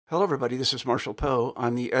Hello, everybody. This is Marshall Poe.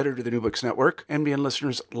 I'm the editor of the New Books Network. NBN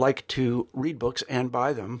listeners like to read books and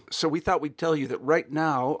buy them. So we thought we'd tell you that right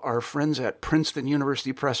now, our friends at Princeton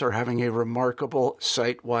University Press are having a remarkable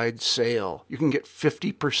site-wide sale. You can get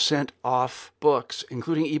 50% off books,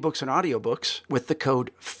 including ebooks and audiobooks, with the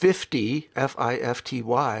code 50,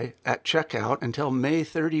 F-I-F-T-Y, at checkout until May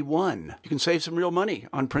 31. You can save some real money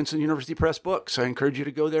on Princeton University Press books. I encourage you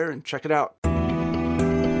to go there and check it out.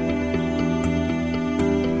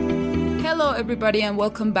 Hello, everybody, and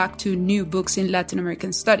welcome back to New Books in Latin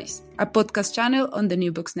American Studies, a podcast channel on the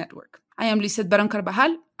New Books Network. I am Lizeth Baron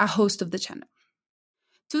Carvajal, a host of the channel.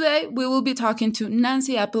 Today, we will be talking to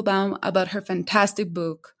Nancy Applebaum about her fantastic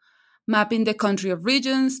book, Mapping the Country of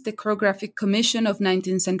Regions, the Chorographic Commission of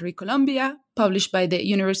 19th Century Colombia, published by the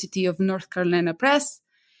University of North Carolina Press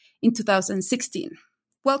in 2016.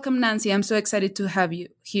 Welcome, Nancy. I'm so excited to have you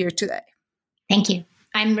here today. Thank you.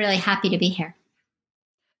 I'm really happy to be here.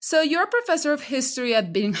 So you're a professor of history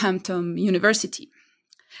at Binghamton University.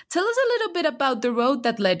 Tell us a little bit about the road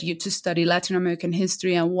that led you to study Latin American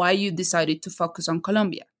history and why you decided to focus on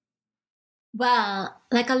Colombia. Well,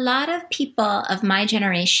 like a lot of people of my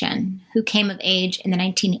generation who came of age in the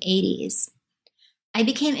 1980s, I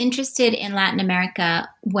became interested in Latin America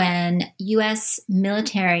when U.S.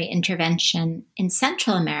 military intervention in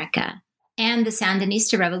Central America and the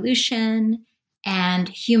Sandinista Revolution and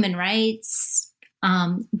human rights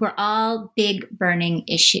were all big burning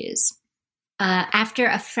issues. After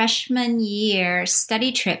a freshman year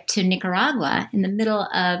study trip to Nicaragua in the middle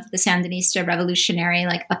of the Sandinista revolutionary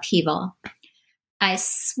upheaval, I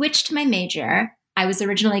switched my major. I was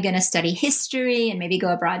originally going to study history and maybe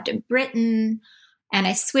go abroad to Britain, and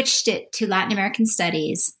I switched it to Latin American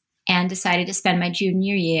studies and decided to spend my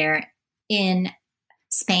junior year in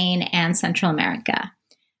Spain and Central America,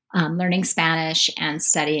 learning Spanish and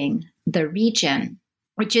studying the region,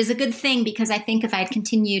 which is a good thing because I think if I had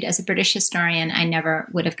continued as a British historian, I never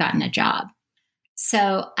would have gotten a job.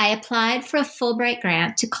 So I applied for a Fulbright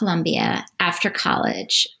grant to Colombia after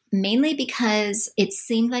college, mainly because it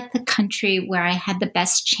seemed like the country where I had the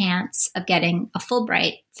best chance of getting a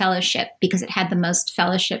Fulbright fellowship because it had the most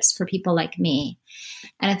fellowships for people like me.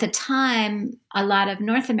 And at the time, a lot of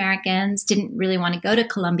North Americans didn't really want to go to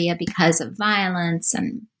Colombia because of violence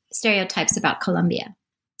and stereotypes about Colombia.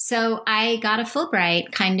 So I got a Fulbright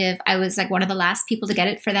I was like one of the last people to get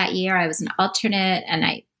it for that year. I was an alternate, and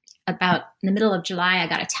about in the middle of July, I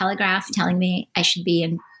got a telegraph telling me I should be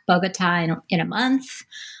in Bogota in a month.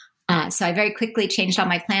 So I very quickly changed all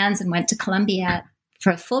my plans and went to Colombia for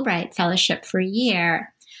a Fulbright fellowship for a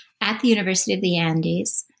year at the University of the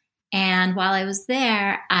Andes. And while I was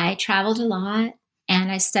there, I traveled a lot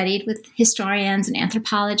and I studied with historians and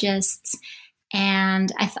anthropologists.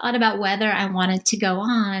 And I thought about whether I wanted to go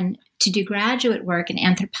on to do graduate work in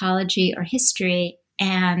anthropology or history,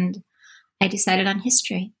 and I decided on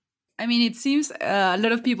history. I mean, it seems a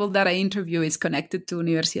lot of people that I interview is connected to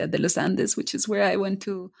Universidad de los Andes, which is where I went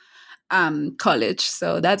to college.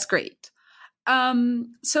 So that's great.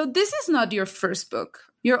 So this is not your first book.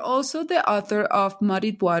 You're also the author of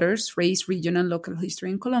Muddied Waters, Race, Region, and Local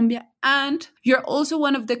History in Colombia. And you're also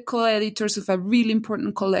one of the co-editors of a really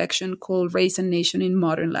important collection called Race and Nation in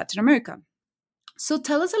Modern Latin America. So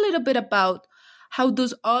tell us a little bit about how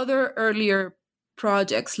those other earlier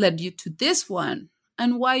projects led you to this one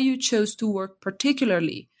and why you chose to work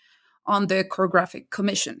particularly on the Chorographic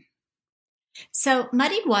Commission. So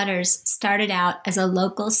Muddied Waters started out as a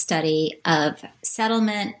local study of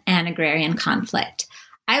settlement and agrarian conflict.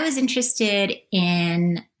 I was interested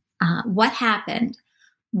in what happened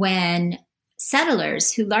when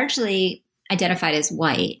settlers, who largely identified as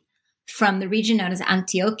white, from the region known as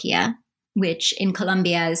Antioquia, which in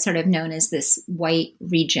Colombia is sort of known as this white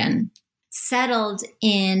region, settled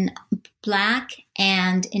in Black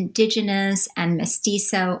and indigenous and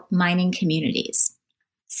mestizo mining communities.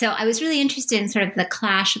 So I was really interested in sort of the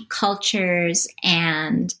clash of cultures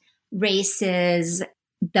and races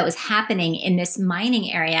that was happening in this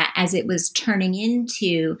mining area as it was turning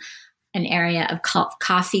into an area of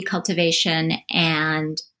coffee cultivation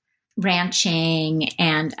and ranching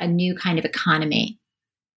and a new kind of economy.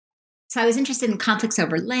 So I was interested in conflicts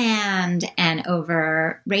over land and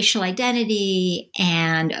over racial identity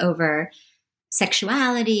and over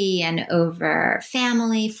sexuality and over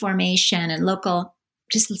family formation and local,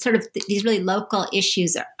 just sort of these really local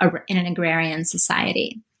issues in an agrarian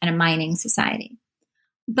society and a mining society.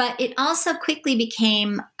 But it also quickly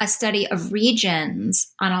became a study of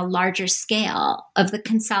regions on a larger scale, of the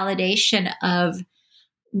consolidation of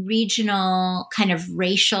regional kind of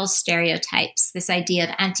racial stereotypes, this idea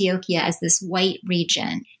of Antioquia as this white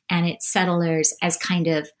region and its settlers as kind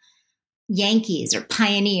of Yankees or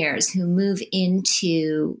pioneers who move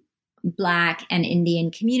into Black and Indian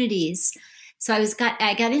communities. So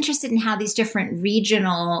I got interested in how these different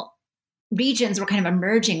regions were kind of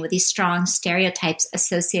emerging with these strong stereotypes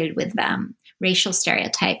associated with them, racial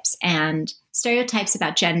stereotypes and stereotypes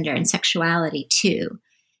about gender and sexuality too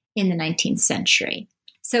in the 19th century.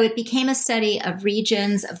 So it became a study of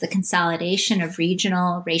regions, of the consolidation of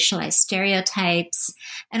regional racialized stereotypes,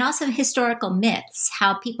 and also historical myths,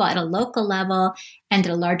 how people at a local level and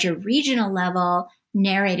at a larger regional level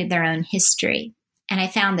narrated their own history. And I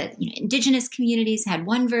found that indigenous communities had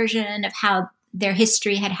one version of how their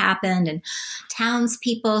history had happened, and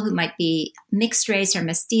townspeople who might be mixed race or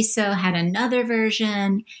mestizo had another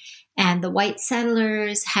version, and the white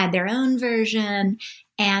settlers had their own version.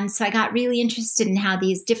 And so I got really interested in how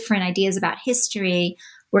these different ideas about history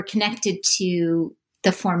were connected to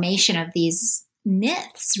the formation of these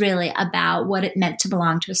myths, really, about what it meant to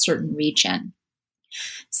belong to a certain region.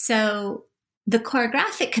 So the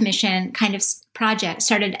Choreographic Commission kind of project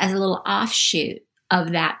started as a little offshoot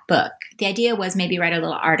of that book. The idea was maybe write a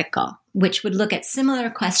little article which would look at similar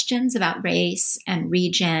questions about race and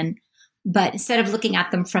region, but instead of looking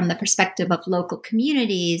at them from the perspective of local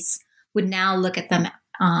communities, would now look at them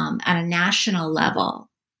at a national level,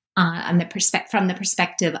 from the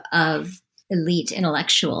perspective of elite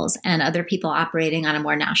intellectuals and other people operating on a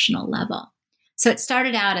more national level. So it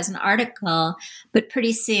started out as an article, but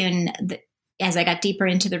pretty soon, as I got deeper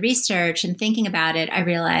into the research and thinking about it, I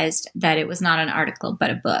realized that it was not an article,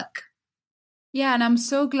 but a book. Yeah, and I'm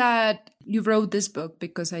so glad you wrote this book,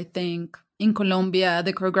 because I think in Colombia,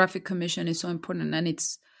 the Choreographic Commission is so important, and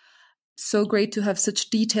it's so great to have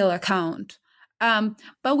such detailed account.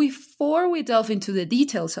 But before we delve into the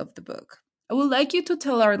details of the book, I would like you to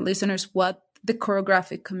tell our listeners what the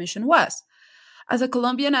Choreographic Commission was. As a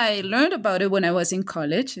Colombian, I learned about it when I was in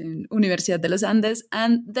college in Universidad de los Andes,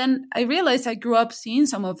 and then I realized I grew up seeing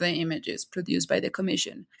some of the images produced by the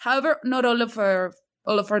commission. However, not all of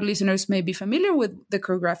our listeners may be familiar with the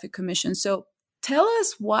Choreographic Commission. So tell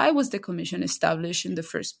us, why was the commission established in the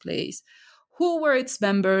first place? Who were its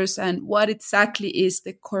members, and what exactly is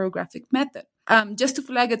the choreographic method? Just to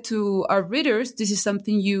flag it to our readers, this is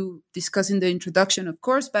something you discuss in the introduction, of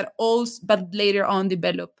course, but later on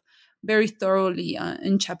develop very thoroughly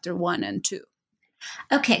in chapter 1 and 2.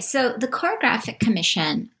 Okay, so the Choreographic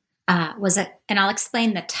Commission and I'll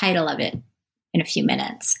explain the title of it in a few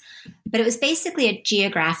minutes, but it was basically a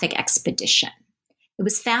geographic expedition. It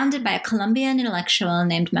was founded by a Colombian intellectual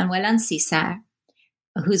named Manuel Ancísar,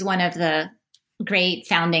 who's one of the great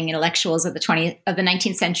founding intellectuals of the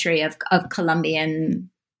 19th century of the Colombian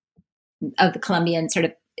sort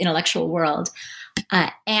of intellectual world,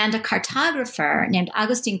 and a cartographer named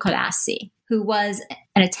Agustín Codazzi, who was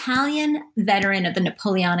an Italian veteran of the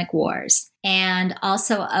Napoleonic Wars and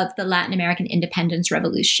also of the Latin American independence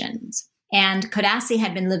revolutions. And Codazzi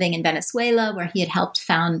had been living in Venezuela, where he had helped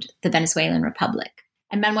found the Venezuelan Republic.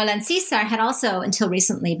 And Manuel Ancísar had also, until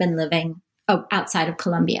recently, been living outside of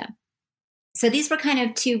Colombia. So these were kind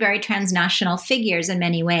of two very transnational figures in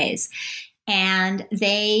many ways. And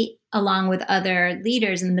they, along with other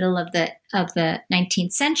leaders in the middle of the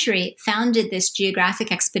 19th century, founded this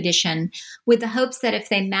geographic expedition with the hopes that if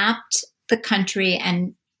they mapped the country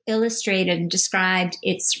and illustrated and described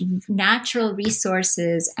its natural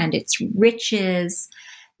resources and its riches,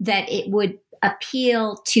 that it would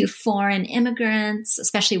appeal to foreign immigrants,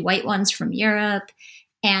 especially white ones from Europe,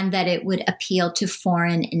 and that it would appeal to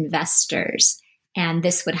foreign investors. And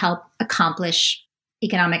this would help accomplish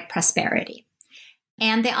economic prosperity.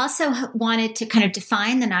 And they also wanted to kind of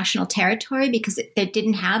define the national territory, because they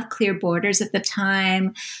didn't have clear borders at the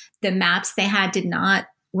time. The maps they had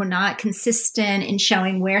were not consistent in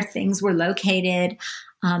showing where things were located.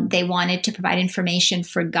 They wanted to provide information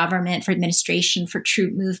for government, for administration, for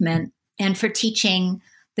troop movement, and for teaching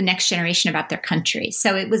the next generation about their country.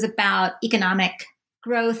 So it was about economic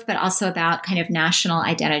growth, but also about kind of national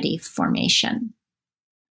identity formation.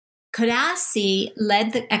 Codazzi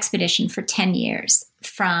led the expedition for 10 years,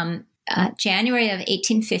 from January of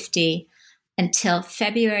 1850 until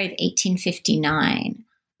February of 1859,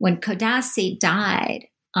 when Codazzi died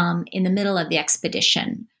in the middle of the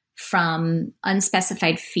expedition from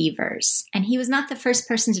unspecified fevers. And he was not the first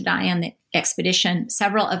person to die on the expedition.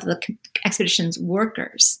 Several of the expedition's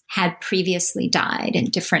workers had previously died in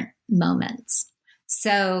different moments.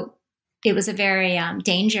 So it was a very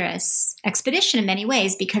dangerous expedition in many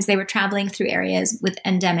ways, because they were traveling through areas with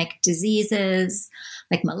endemic diseases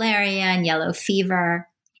like malaria and yellow fever.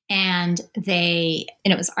 And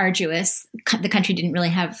it was arduous. The country didn't really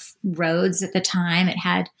have roads at the time. It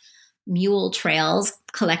had mule trails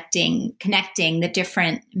connecting the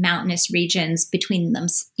different mountainous regions between them,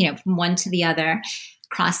 from one to the other,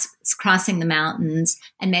 crossing the mountains.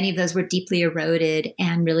 And many of those were deeply eroded,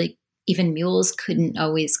 and really even mules couldn't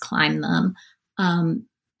always climb them. And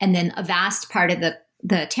then a vast part of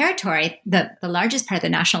the territory, the largest part of the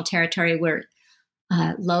national territory, were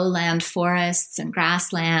lowland forests and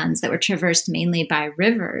grasslands that were traversed mainly by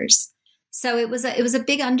rivers. So it was a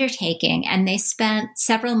big undertaking, and they spent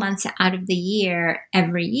several months out of the year,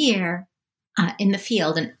 every year, in the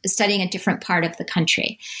field and studying a different part of the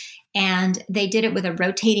country. And they did it with a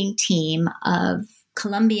rotating team of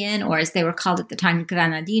Colombian, or as they were called at the time,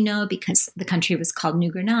 Granadino, because the country was called New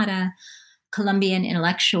Granada, Colombian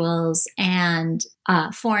intellectuals and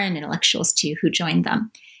foreign intellectuals too, who joined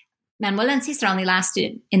them. Manuel Enciso only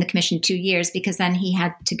lasted in the commission 2 years because then he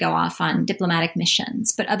had to go off on diplomatic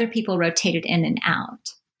missions, but other people rotated in and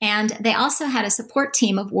out. And they also had a support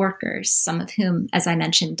team of workers, some of whom, as I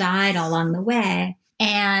mentioned, died along the way.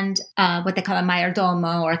 And what they call a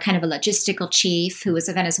mayordomo, or kind of a logistical chief, who was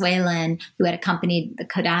a Venezuelan who had accompanied the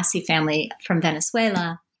Codazzi family from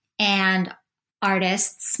Venezuela, and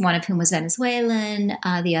artists, one of whom was Venezuelan.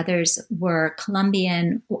 The others were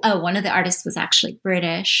Colombian. Oh, one of the artists was actually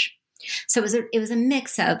British. So it was a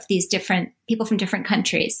mix of these different people from different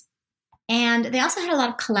countries. And they also had a lot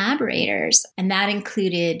of collaborators, and that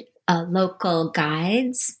included local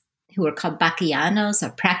guides who were called vaquianos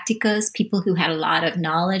or practicos, people who had a lot of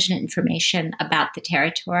knowledge and information about the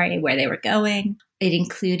territory, where they were going. It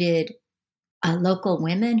included local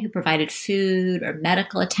women who provided food or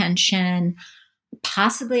medical attention,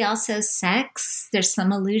 possibly also sex. There's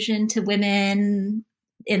some allusion to women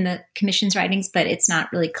in the commission's writings, but it's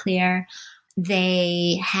not really clear.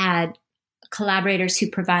 They had collaborators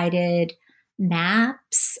who provided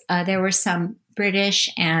maps. There were some British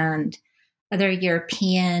and other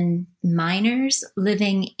European miners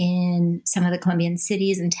living in some of the Colombian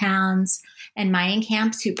cities and towns and mining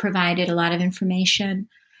camps who provided a lot of information.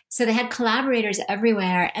 So they had collaborators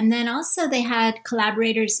everywhere. And then also they had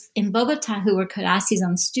collaborators in Bogota who were Codazzi's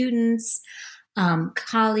own students,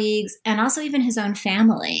 colleagues, and also even his own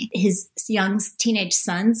family. His young teenage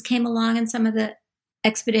sons came along in some of the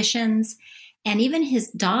expeditions, and even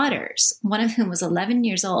his daughters, one of whom was 11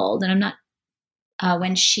 years old, and I'm not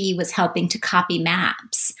when she was helping to copy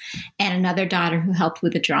maps, and another daughter who helped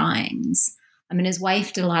with the drawings. I mean, his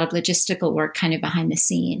wife did a lot of logistical work kind of behind the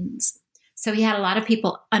scenes. So he had a lot of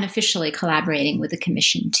people unofficially collaborating with the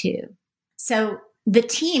commission too. So the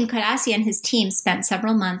team, Codazzi and his team, spent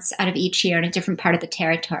several months out of each year in a different part of the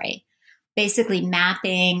territory, basically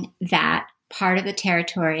mapping that part of the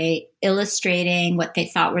territory, illustrating what they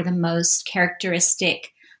thought were the most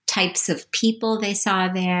characteristic types of people they saw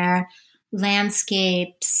there,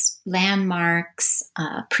 landscapes, landmarks,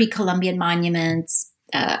 pre-Columbian monuments,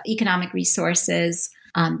 economic resources.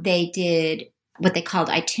 They did what they called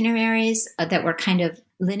itineraries that were kind of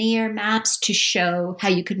linear maps to show how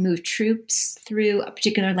you could move troops through a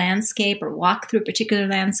particular landscape or walk through a particular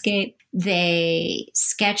landscape. They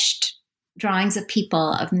sketched drawings of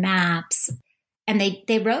people, of maps, and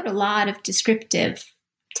they wrote a lot of descriptive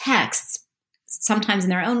texts, sometimes in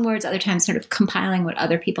their own words, other times sort of compiling what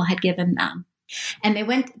other people had given them. And they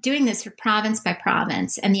went doing this for province by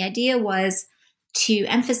province. And the idea was to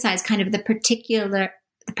emphasize kind of the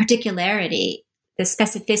particularity, the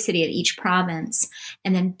specificity of each province,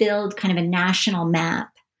 and then build kind of a national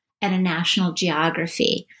map and a national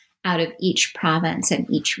geography out of each province and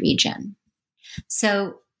each region.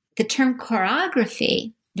 So the term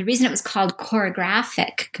choreography, the reason it was called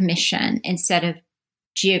choreographic commission instead of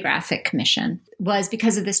geographic commission was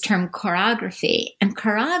because of this term choreography. And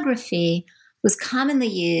choreography was commonly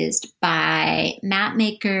used by map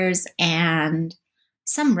makers and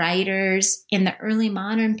some writers in the early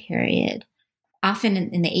modern period, often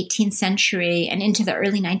in the 18th century and into the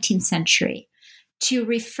early 19th century, to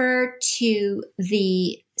refer to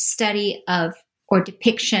the study of or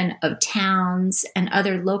depiction of towns and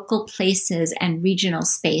other local places and regional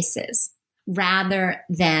spaces, rather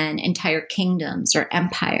than entire kingdoms or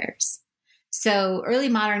empires. So early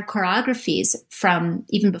modern choreographies from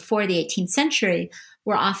even before the 18th century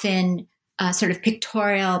were often sort of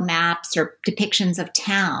pictorial maps or depictions of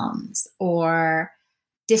towns or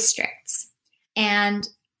districts. And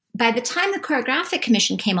by the time the choreographic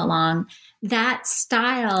commission came along, that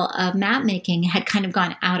style of map making had kind of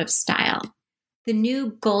gone out of style. The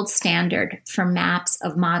new gold standard for maps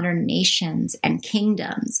of modern nations and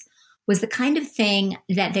kingdoms was the kind of thing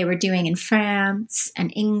that they were doing in France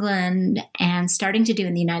and England and starting to do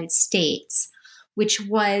in the United States, which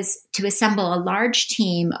was to assemble a large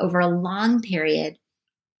team over a long period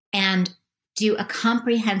and do a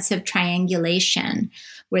comprehensive triangulation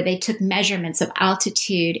where they took measurements of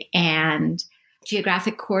altitude and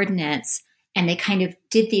geographic coordinates, and they kind of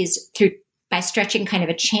did these by stretching kind of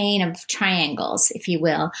a chain of triangles, if you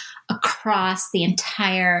will, across the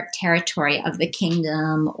entire territory of the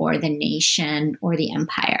kingdom or the nation or the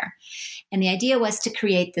empire. And the idea was to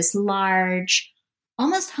create this large,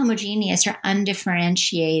 almost homogeneous or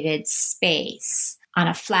undifferentiated space on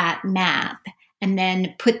a flat map, and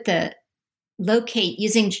then locate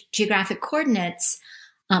using geographic coordinates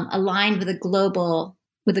aligned with a global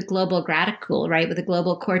graticule, right? With the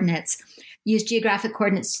global coordinates, use geographic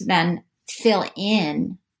coordinates to then fill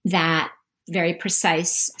in that very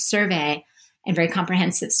precise survey and very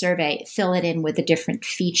comprehensive survey, fill it in with the different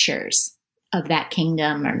features of that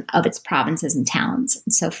kingdom or of its provinces and towns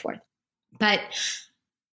and so forth. But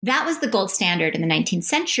that was the gold standard in the 19th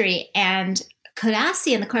century. And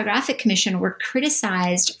Codassi and the Cartographic Commission were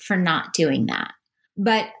criticized for not doing that.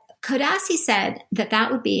 But Codassi said that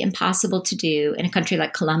that would be impossible to do in a country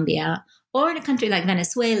like Colombia or in a country like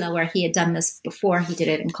Venezuela, where he had done this before he did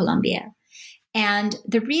it in Colombia. And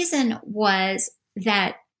the reason was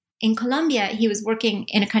that in Colombia, he was working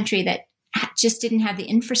in a country that just didn't have the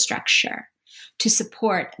infrastructure to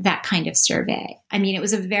support that kind of survey. I mean, it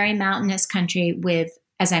was a very mountainous country with,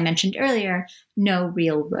 as I mentioned earlier, no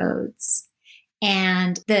real roads.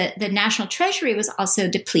 And the national treasury was also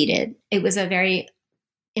depleted. It was a very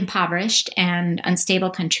impoverished and unstable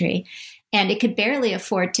country, and it could barely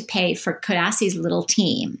afford to pay for Codassi's little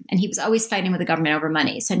team. And he was always fighting with the government over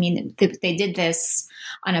money. So, I mean, they did this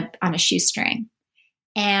on a shoestring.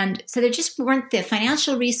 And so there just weren't the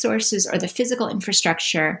financial resources or the physical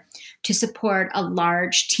infrastructure to support a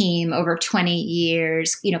large team over 20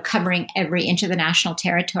 years, covering every inch of the national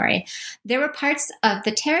territory. There were parts of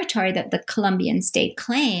the territory that the Colombian state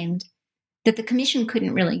claimed that the commission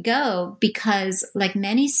couldn't really go because, like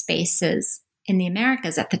many spaces in the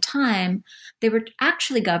Americas at the time, they were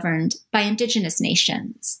actually governed by indigenous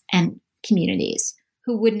nations and communities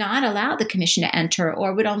who would not allow the commission to enter,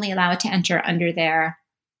 or would only allow it to enter under their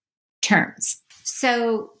terms.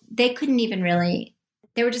 So they couldn't even really,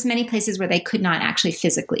 there were just many places where they could not actually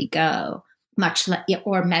physically go,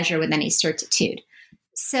 or measure with any certitude.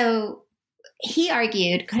 So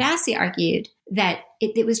Codassi argued that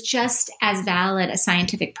it was just as valid a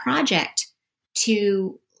scientific project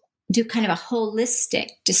to do kind of a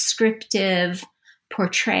holistic, descriptive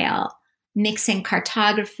portrayal, mixing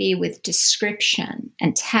cartography with description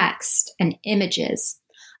and text and images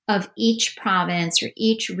of each province or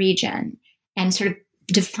each region, and sort of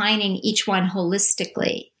defining each one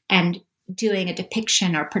holistically and doing a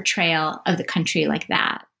depiction or portrayal of the country like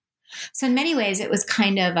that. So in many ways, it was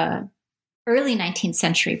kind of a early 19th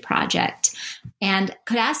century project. And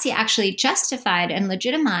Codassi actually justified and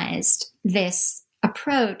legitimized this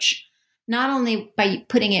approach, not only by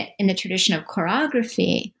putting it in the tradition of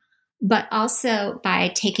chorography, but also by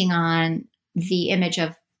taking on the image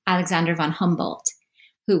of Alexander von Humboldt,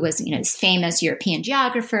 who was, this famous European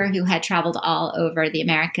geographer who had traveled all over the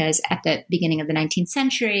Americas at the beginning of the 19th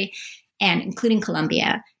century, and including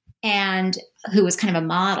Colombia, and who was kind of a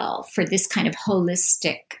model for this kind of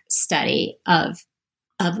holistic study of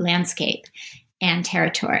landscape and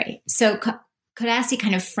territory. So Codassi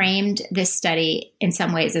kind of framed this study in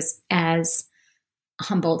some ways as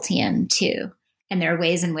Humboldtian too. And there are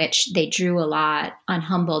ways in which they drew a lot on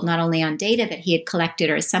Humboldt, not only on data that he had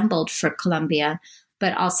collected or assembled for Colombia,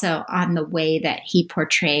 but also on the way that he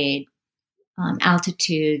portrayed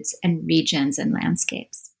altitudes and regions and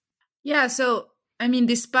landscapes. Yeah, so I mean,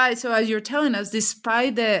 as you're telling us,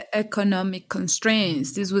 despite the economic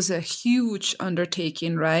constraints, this was a huge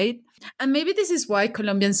undertaking, right? And maybe this is why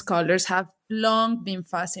Colombian scholars have long been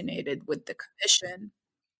fascinated with the commission.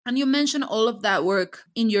 And you mentioned all of that work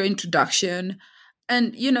in your introduction.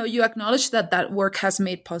 And, you acknowledge that work has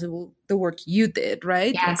made possible the work you did,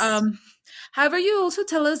 right? Yes. However, you also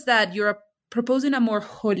tell us that you're proposing a more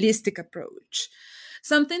holistic approach,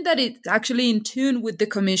 something that is actually in tune with the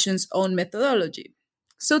commission's own methodology.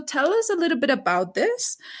 So tell us a little bit about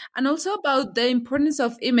this, and also about the importance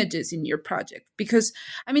of images in your project, because,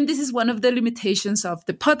 this is one of the limitations of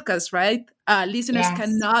the podcast, right? Listeners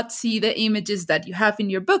cannot see the images that you have in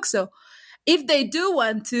your book. So if they do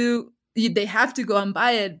want to, they have to go and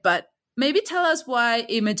buy it. But maybe tell us why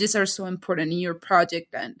images are so important in your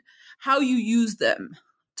project and how you use them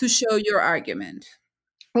to show your argument.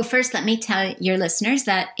 Well, first, let me tell your listeners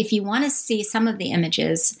that if you want to see some of the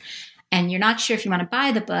images and you're not sure if you want to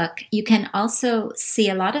buy the book, you can also see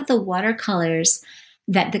a lot of the watercolors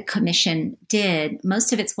that the commission did,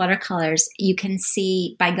 most of its watercolors you can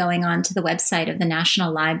see by going on to the website of the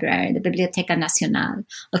National Library, the Biblioteca Nacional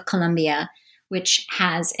of Colombia, which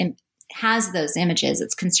has those images.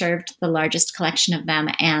 It's conserved the largest collection of them,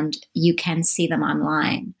 and you can see them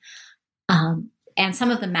online. And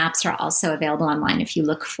some of the maps are also available online if you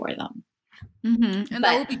look for them. Mm-hmm. And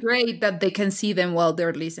that would be great that they can see them while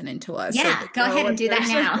they're listening to us. Yeah, go ahead and do that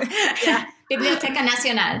now. Yeah. Biblioteca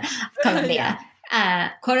Nacional Colombia,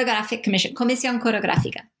 Choreographic Commission, Comisión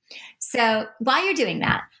Coreográfica. So while you're doing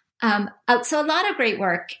that, so a lot of great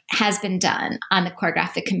work has been done on the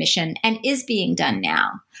Choreographic Commission and is being done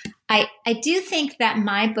now. I do think that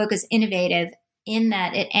my book is innovative in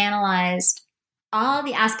that it analyzed all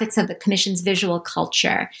the aspects of the Commission's visual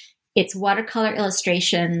culture, its watercolor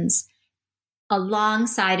illustrations,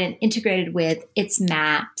 alongside and integrated with its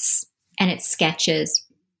maps and its sketches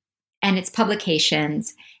and its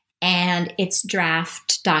publications and its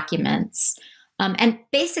draft documents. And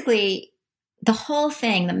basically the whole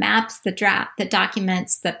thing, the maps, the draft, the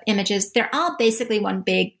documents, the images, they're all basically one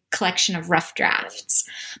big collection of rough drafts.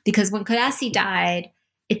 Because when Codazzi died,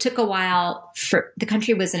 it took a while for the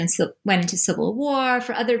country went into civil war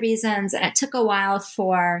for other reasons. And it took a while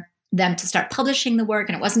for them to start publishing the work.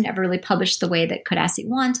 And it wasn't ever really published the way that Codazzi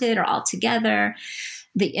wanted or all together.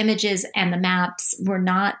 The images and the maps were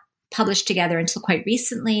not published together until quite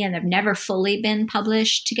recently, and they've never fully been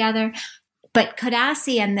published together. But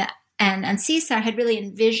Codazzi and Ancisa had really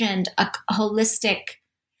envisioned a holistic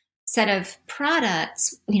set of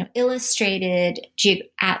products, illustrated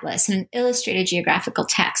atlas and an illustrated geographical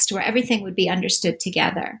text where everything would be understood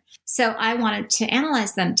together. So I wanted to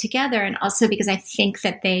analyze them together, and also because I think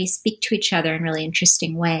that they speak to each other in really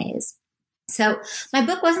interesting ways. So my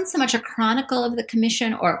book wasn't so much a chronicle of the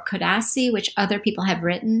commission or Codazzi, which other people have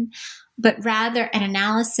written, but rather an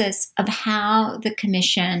analysis of how the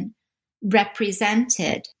commission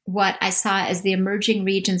represented what I saw as the emerging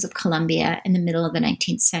regions of Colombia in the middle of the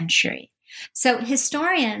 19th century. So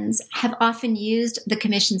historians have often used the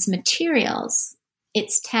commission's materials,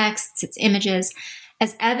 its texts, its images,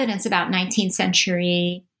 as evidence about 19th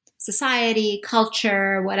century society,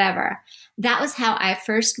 culture, whatever. That was how I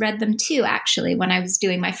first read them too, actually. When I was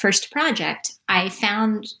doing my first project, I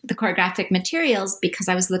found the choreographic materials because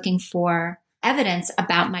I was looking for evidence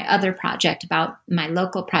about my other project, about my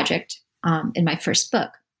local project in my first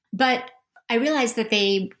book. But I realized that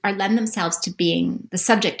they lend themselves to being the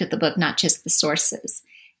subject of the book, not just the sources.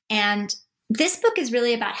 And this book is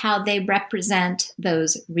really about how they represent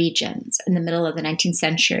those regions in the middle of the 19th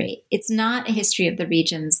century. It's not a history of the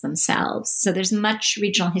regions themselves. So there's much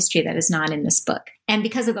regional history that is not in this book. And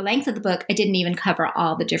because of the length of the book, I didn't even cover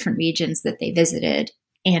all the different regions that they visited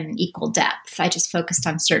in equal depth. I just focused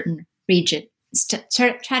on certain regions to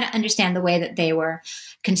try to understand the way that they were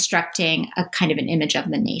constructing a kind of an image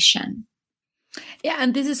of the nation. Yeah,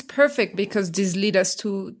 and this is perfect because this leads us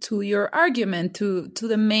to your argument, to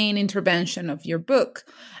the main intervention of your book.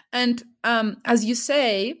 And as you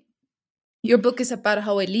say, your book is about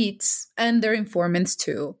how elites and their informants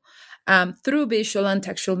too, through visual and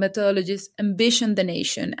textual methodologies, envision the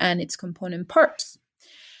nation and its component parts.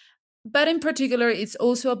 But in particular, it's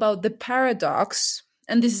also about the paradox,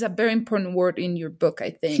 and this is a very important word in your book,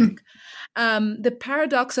 I think, the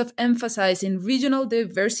paradox of emphasizing regional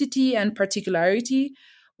diversity and particularity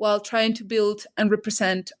while trying to build and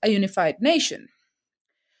represent a unified nation.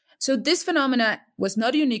 So this phenomena was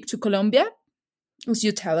not unique to Colombia, as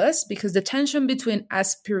you tell us, because the tension between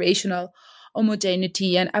aspirational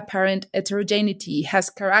homogeneity and apparent heterogeneity has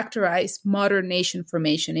characterized modern nation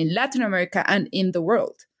formation in Latin America and in the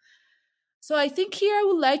world. So I think here I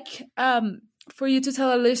would like for you to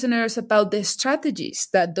tell our listeners about the strategies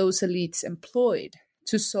that those elites employed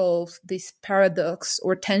to solve this paradox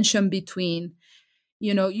or tension between,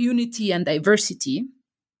 unity and diversity,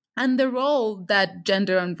 and the role that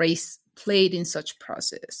gender and race played in such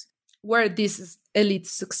process. Were these elites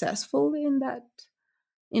successful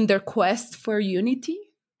in their quest for unity?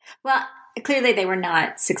 Well, clearly they were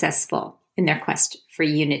not successful in their quest for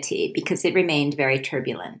unity because it remained very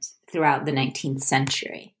turbulent throughout the 19th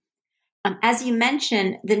century. As you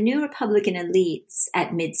mentioned, the new Republican elites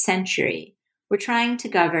at mid-century were trying to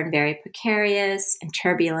govern very precarious and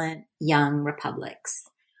turbulent young republics.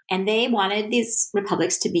 And they wanted these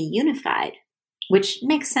republics to be unified, which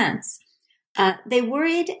makes sense. They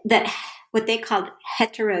worried that what they called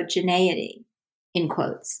heterogeneity, in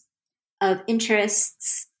quotes, of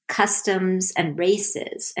interests, customs, and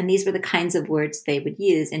races, and these were the kinds of words they would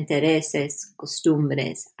use, intereses,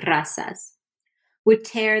 costumbres, razas, would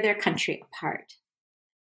tear their country apart.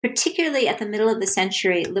 particularly at the middle of the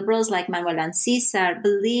century, liberals like Manuel Ancísar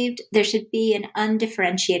believed there should be an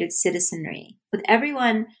undifferentiated citizenry, with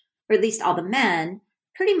everyone, or at least all the men,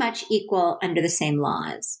 pretty much equal under the same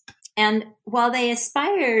laws. And while they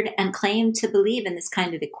aspired and claimed to believe in this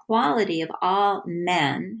kind of equality of all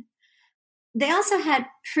men, they also had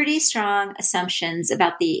pretty strong assumptions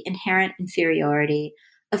about the inherent inferiority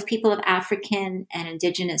of people of African and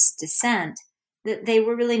indigenous descent that they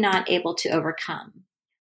were really not able to overcome,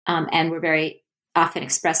 and were very often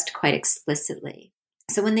expressed quite explicitly.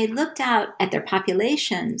 So when they looked out at their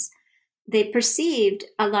populations, they perceived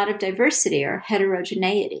a lot of diversity or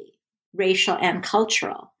heterogeneity, racial and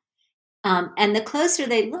cultural. And the closer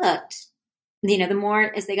they looked, the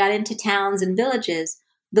more as they got into towns and villages,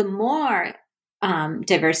 the more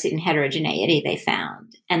diversity and heterogeneity they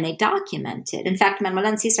found, and they documented. In fact,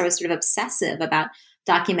 Manuel Ancísar was sort of obsessive about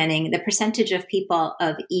documenting the percentage of people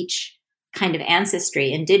of each kind of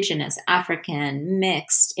ancestry, indigenous, African,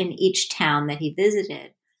 mixed, in each town that he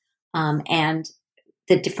visited, and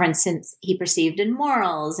the differences he perceived in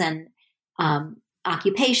morals and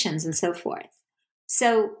occupations and so forth.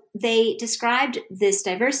 So they described this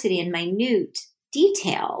diversity in minute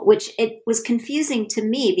detail, which it was confusing to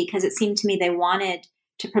me because it seemed to me they wanted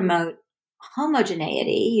to promote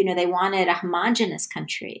homogeneity. They wanted a homogenous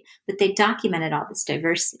country, but they documented all this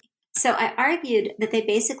diversity. So I argued that they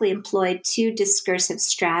basically employed two discursive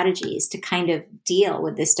strategies to kind of deal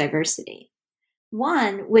with this diversity.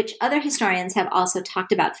 One, which other historians have also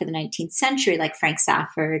talked about for the 19th century, like Frank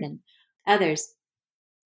Safford and others,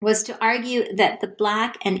 was to argue that the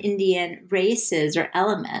Black and Indian races or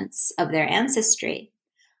elements of their ancestry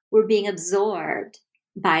were being absorbed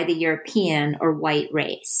by the European or white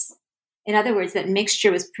race. In other words, that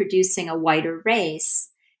mixture was producing a whiter race.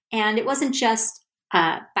 And it wasn't just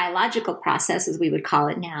a biological process, as we would call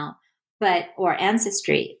it now, or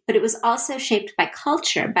ancestry, but it was also shaped by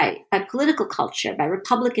culture, by political culture, by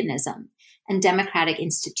republicanism and democratic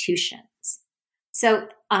institutions. So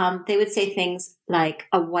they would say things like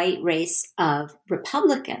a white race of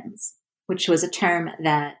Republicans, which was a term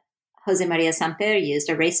that Jose Maria Samper used,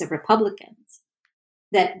 a race of Republicans,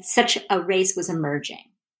 that such a race was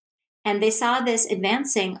emerging. And they saw this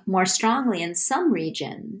advancing more strongly in some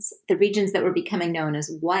regions, the regions that were becoming known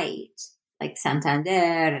as white, like Santander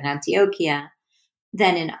and Antioquia,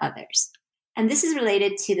 than in others. And this is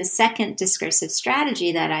related to the second discursive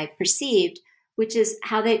strategy that I perceived, which is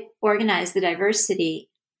how they organized the diversity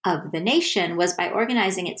of the nation was by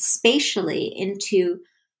organizing it spatially into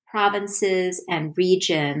provinces and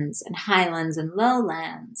regions and highlands and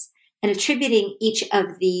lowlands, and attributing each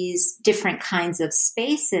of these different kinds of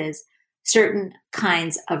spaces certain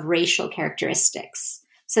kinds of racial characteristics.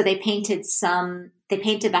 So they painted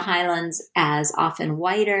the highlands as often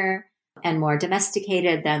whiter and more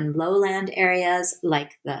domesticated than lowland areas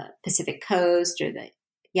like the Pacific coast or the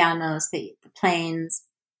llanos, the plains.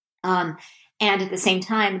 And at the same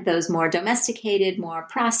time, those more domesticated, more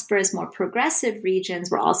prosperous, more progressive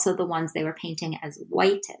regions were also the ones they were painting as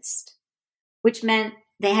whitest, which meant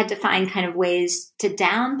they had to find kind of ways to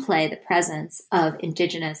downplay the presence of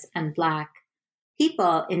indigenous and Black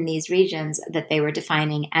people in these regions that they were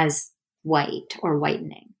defining as white or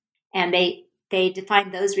whitening. And they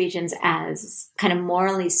defined those regions as kind of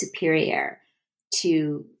morally superior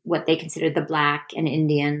to what they considered the Black and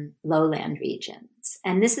Indian lowland regions.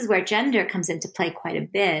 And this is where gender comes into play quite a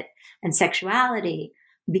bit, and sexuality,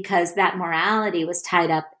 because that morality was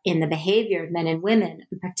tied up in the behavior of men and women,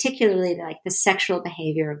 and particularly like the sexual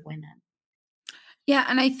behavior of women. Yeah,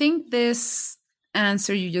 and I think this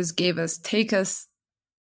answer you just gave us take us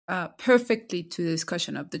perfectly to the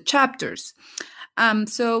discussion of the chapters.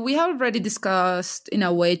 So we have already discussed, in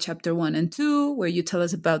a way, chapter 1 and 2, where you tell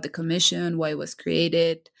us about the commission, why it was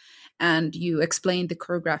created, and you explain the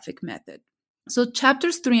choreographic method. So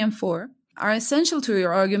chapters 3 and 4 are essential to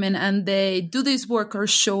your argument, and they do this work of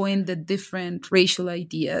showing the different racial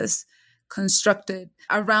ideas constructed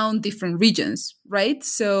around different regions, right?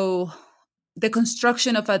 So the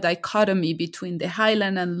construction of a dichotomy between the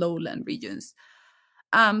highland and lowland regions.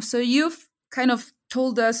 So you've kind of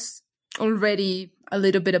told us already a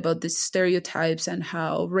little bit about the stereotypes and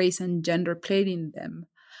how race and gender played in them.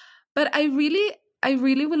 But I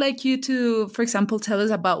really would like you to, for example, tell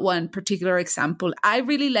us about one particular example. I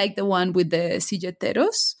really like the one with the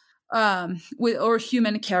silleteros, or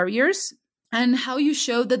human carriers, and how you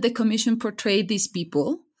show that the commission portrayed these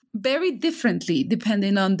people very differently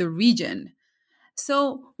depending on the region.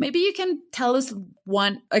 So maybe you can tell us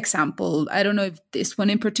one example. I don't know if this one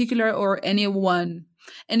in particular or any one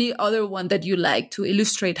any other one that you like to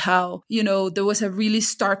illustrate how, there was a really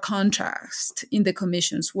stark contrast in the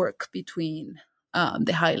Commission's work between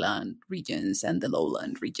the highland regions and the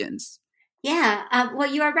lowland regions? Yeah,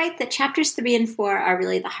 well, you are right that chapters 3 and 4 are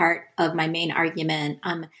really the heart of my main argument.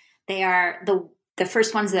 They are the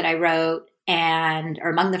first ones that I wrote, or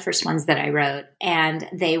among the first ones that I wrote, and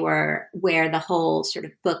they were where the whole sort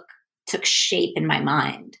of book took shape in my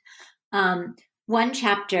mind. One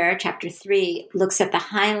chapter 3, looks at the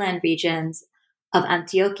highland regions of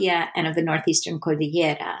Antioquia and of the northeastern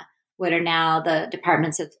Cordillera, what are now the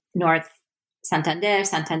departments of North Santander,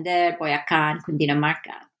 Boyacá, and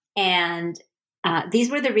Cundinamarca. And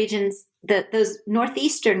these were the regions, those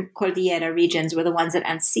northeastern Cordillera regions were the ones that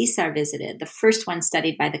Ancisar visited, the first one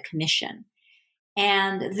studied by the Commission.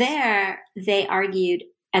 And there they argued,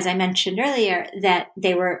 as I mentioned earlier, that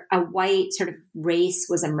they were a white sort of race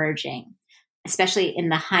was emerging, especially in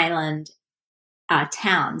the highland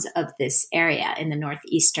towns of this area in the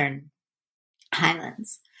northeastern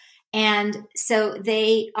highlands. And so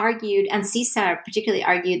they argued, and Ancisar particularly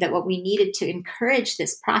argued, that what we needed to encourage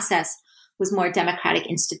this process was more democratic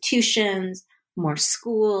institutions, more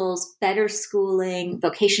schools, better schooling,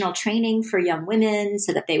 vocational training for young women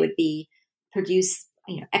so that they would produce,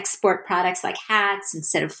 export products like hats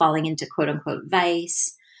instead of falling into quote unquote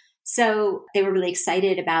vice. So they were really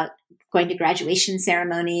excited about going to graduation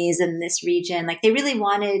ceremonies in this region. Like they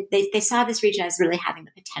really they saw this region as really having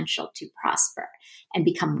the potential to prosper and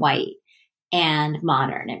become white and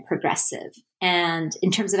modern and progressive. And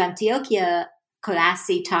in terms of Antioquia,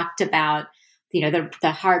 Codazzi talked about,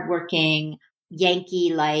 the hardworking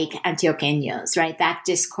Yankee-like Antioqueños, right? That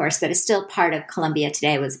discourse that is still part of Colombia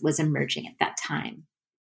today was emerging at that time.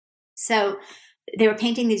 So they were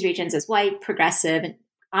painting these regions as white, progressive, and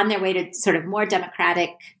on their way to sort of more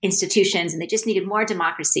democratic institutions, and they just needed more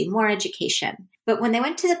democracy, more education. But when they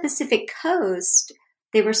went to the Pacific Coast,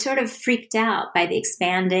 they were sort of freaked out by the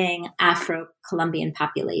expanding Afro-Colombian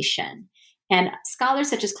population. And scholars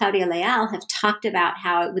such as Claudia Leal have talked about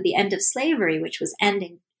how with the end of slavery, which was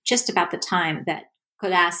ending just about the time that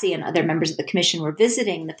Codazzi and other members of the Commission were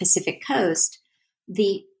visiting the Pacific Coast,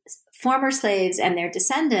 the former slaves and their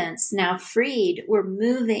descendants, now freed, were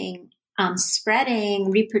moving,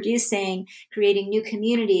 spreading, reproducing, creating new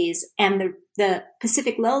communities. And the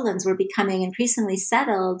Pacific lowlands were becoming increasingly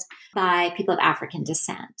settled by people of African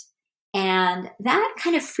descent. And that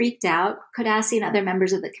kind of freaked out Codazzi and other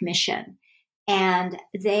members of the Commission. And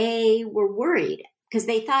they were worried because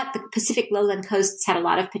they thought the Pacific lowland coasts had a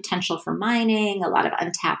lot of potential for mining, a lot of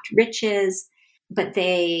untapped riches, but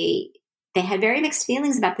they had very mixed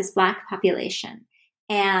feelings about this Black population.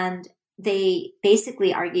 And they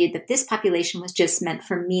basically argued that this population was just meant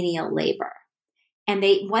for menial labor. And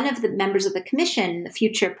one of the members of the Commission, the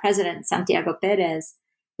future president, Santiago Perez,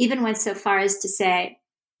 even went so far as to say,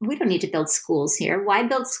 we don't need to build schools here. Why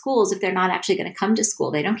build schools if they're not actually going to come to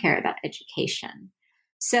school? They don't care about education.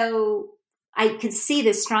 So I could see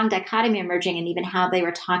this strong dichotomy emerging in even how they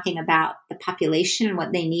were talking about the population and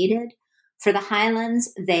what they needed. For the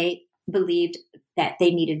highlands, they believed that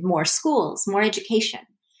they needed more schools, more education.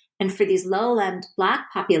 And for these lowland Black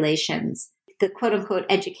populations, the quote unquote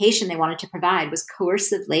education they wanted to provide was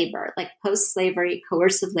coercive labor, like post-slavery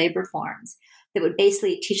coercive labor forms that would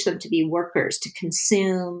basically teach them to be workers, to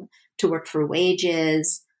consume, to work for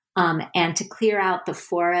wages, and to clear out the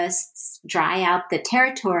forests, dry out the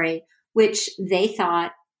territory, which they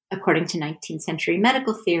thought, according to 19th century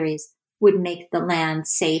medical theories, would make the land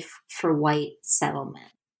safe for white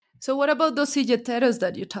settlement. So what about those silleteros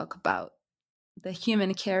that you talk about, the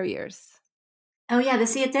human carriers? Oh, yeah, the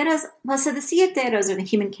silleteros. Well, so the silleteros, or the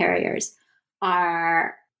human carriers,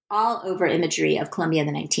 are all over imagery of Colombia in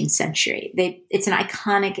the 19th century. It's an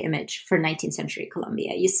iconic image for 19th century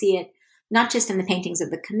Colombia. You see it not just in the paintings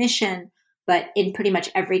of the Commission, but in pretty much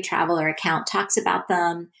every traveler account talks about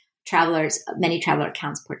them. Many traveler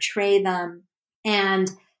accounts portray them.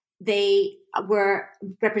 And they were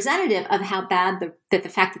representative of how bad the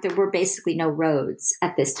fact that there were basically no roads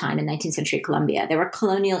at this time in 19th century Colombia. There were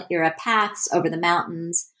colonial era paths over the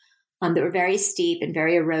mountains that were very steep and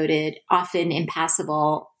very eroded, often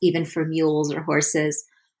impassable, even for mules or horses.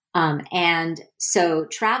 And so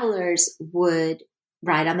travelers would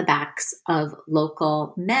ride on the backs of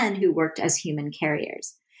local men who worked as human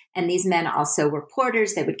carriers. And these men also were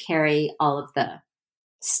porters. They would carry all of the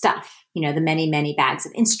stuff, the many, many bags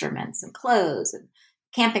of instruments and clothes and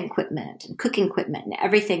camping equipment and cooking equipment and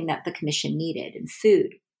everything that the Commission needed, and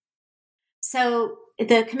food. So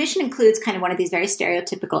the Commission includes kind of one of these very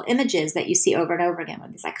stereotypical images that you see over and over again, one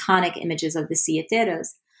of these iconic images of the silleteros,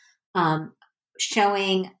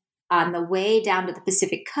 showing on the way down to the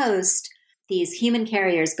Pacific coast, these human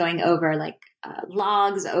carriers going over like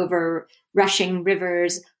logs over rushing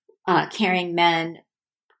rivers, carrying men,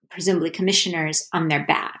 presumably commissioners, on their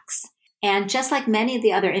backs. And just like many of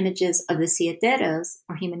the other images of the silleteros,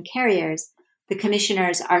 or human carriers, the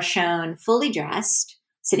commissioners are shown fully dressed,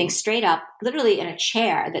 sitting straight up, literally in a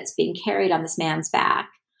chair that's being carried on this man's back,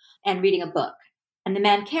 and reading a book. And the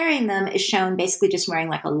man carrying them is shown basically just wearing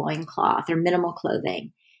like a loincloth or minimal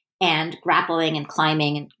clothing, and grappling and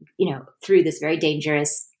climbing and, through this very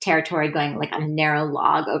dangerous territory, going like on a narrow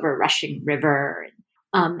log over a rushing river.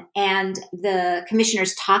 And the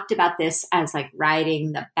commissioners talked about this as like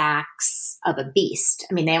riding the backs of a beast.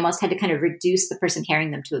 I mean, they almost had to kind of reduce the person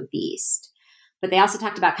carrying them to a beast. But they also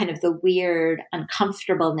talked about kind of the weird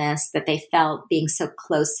uncomfortableness that they felt being so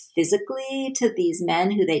close physically to these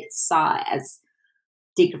men who they saw as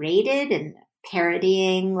degraded and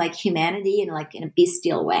parodying like humanity in a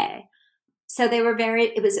bestial way. So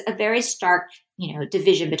it was a very stark,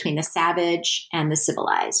 division between the savage and the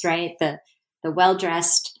civilized, right? The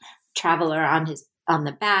well-dressed traveler on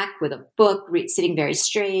the back with a book, sitting very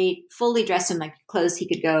straight, fully dressed in like clothes he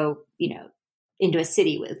could go, into a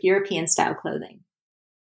city with, European style clothing,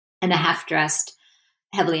 and a half-dressed,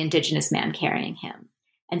 heavily indigenous man carrying him.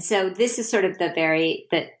 And so this is sort of the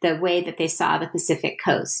way that they saw the Pacific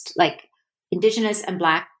coast, like indigenous and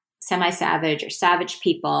Black semi-savage or savage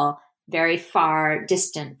people, very far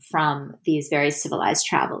distant from these very civilized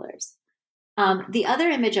travelers. The other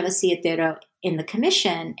image of a silletero in the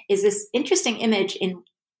commission is this interesting image in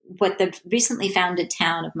what the recently founded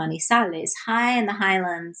town of Manizales, high in the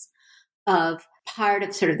highlands of part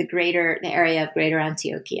of sort of the area of Greater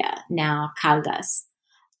Antioquia, now Caldas.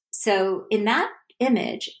 So in that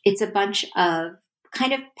image, it's a bunch of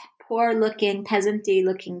kind of poor-looking,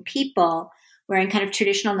 peasant-y-looking people wearing kind of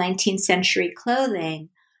traditional 19th century clothing,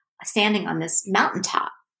 standing on this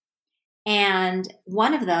mountaintop. And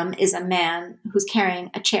one of them is a man who's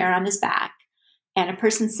carrying a chair on his back and a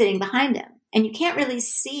person sitting behind him. And you can't really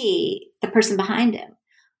see the person behind him,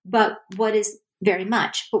 but what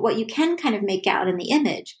you can kind of make out in the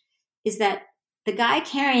image is that the guy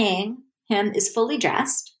carrying him is fully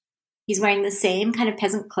dressed. He's wearing the same kind of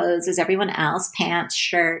peasant clothes as everyone else, pants,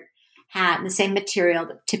 shirt, hat, and the same material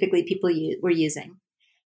that typically people were using.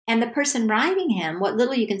 And the person riding him, what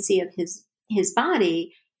little you can see of his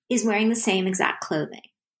body, is wearing the same exact clothing.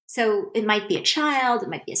 So it might be a child, it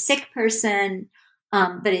might be a sick person,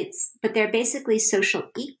 but they're basically social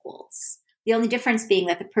equals. The only difference being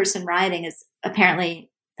that the person riding is apparently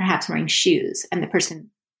perhaps wearing shoes, and the person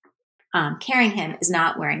carrying him is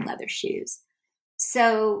not wearing leather shoes.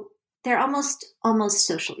 So they're almost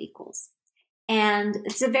social equals. And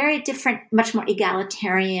it's a very different, much more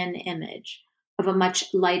egalitarian image of a much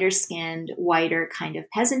lighter-skinned, whiter kind of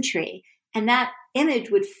peasantry. And that image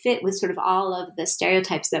would fit with sort of all of the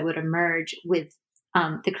stereotypes that would emerge with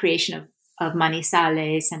the creation of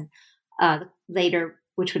Manizales and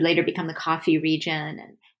which would later become the coffee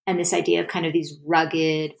region, and this idea of kind of these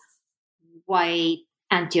rugged, white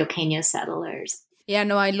Antioqueño settlers. Yeah,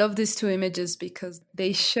 no, I love these two images because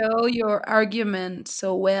they show your argument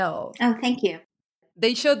so well. Oh, thank you.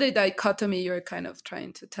 They show the dichotomy you're kind of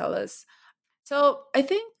trying to tell us. So I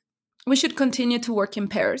think we should continue to work in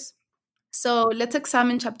pairs. So let's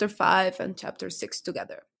examine chapter 5 and chapter 6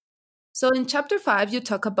 together. So in chapter 5, you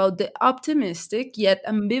talk about the optimistic yet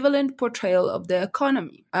ambivalent portrayal of the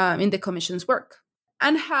economy in the commission's work,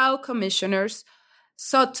 and how commissioners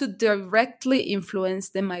sought to directly influence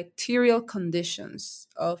the material conditions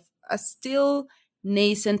of a still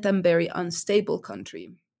nascent and very unstable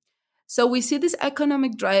country. So we see this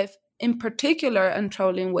economic drive in particular and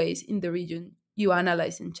troubling ways in the region you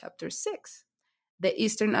analyze in chapter 6, the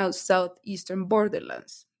eastern and southeastern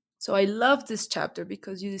borderlands. So I love this chapter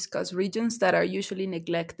because you discuss regions that are usually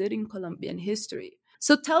neglected in Colombian history.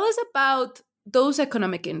 So tell us about those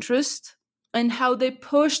economic interests and how they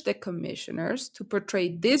pushed the commissioners to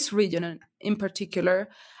portray this region in particular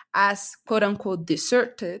as quote-unquote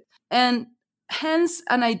deserted and hence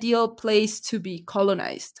an ideal place to be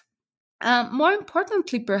colonized. More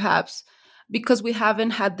importantly, perhaps, because we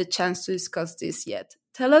haven't had the chance to discuss this yet,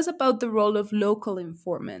 tell us about the role of local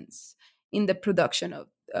informants in the production of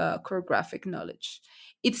choreographic knowledge.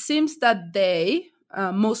 It seems that they,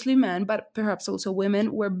 mostly men, but perhaps also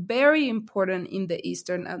women, were very important in the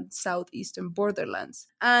eastern and southeastern borderlands,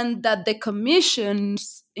 and that the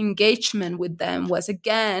commission's engagement with them was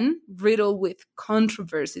again riddled with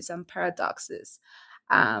controversies and paradoxes.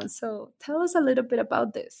 So tell us a little bit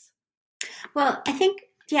about this. Well, I think,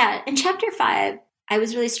 in chapter 5, I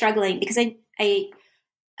was really struggling because I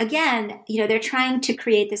again, they're trying to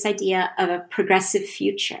create this idea of a progressive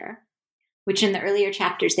future, which in the earlier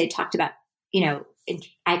chapters they talked about,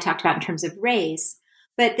 I talked about in terms of race.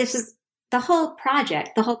 But this is the whole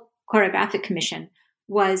project, the whole choreographic commission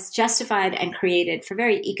was justified and created for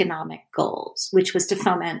very economic goals, which was to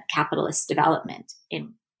foment capitalist development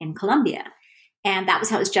in Colombia. And that was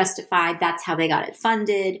how it was justified. That's how they got it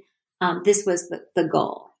funded. This was the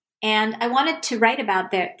goal. And I wanted to write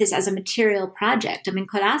about this as a material project. I mean,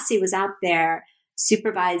 Corazzi was out there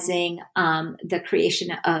supervising the creation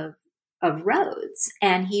of roads,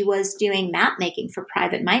 and he was doing map making for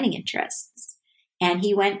private mining interests. And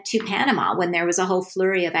he went to Panama when there was a whole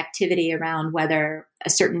flurry of activity around whether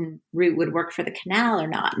a certain route would work for the canal or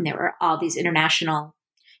not. And there were all these international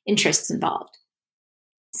interests involved.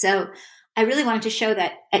 So I really wanted to show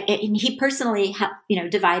that, and he personally,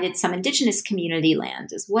 divided some indigenous community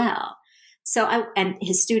land as well. And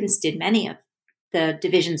his students did many of the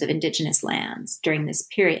divisions of indigenous lands during this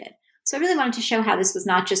period. So I really wanted to show how this was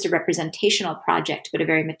not just a representational project, but a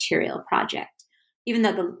very material project, even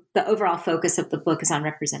though the overall focus of the book is on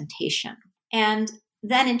representation. And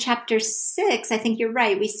then in chapter 6, I think you're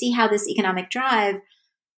right, we see how this economic drive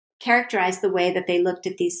characterized the way that they looked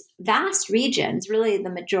at these vast regions, really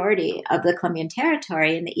the majority of the Colombian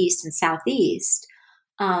territory in the east and southeast,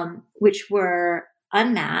 which were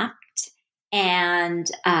unmapped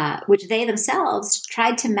and which they themselves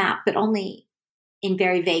tried to map, but only in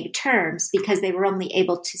very vague terms, because they were only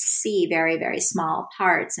able to see very, very small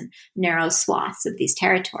parts and narrow swaths of these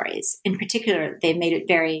territories. In particular, they made it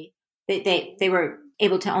they were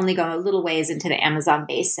able to only go a little ways into the Amazon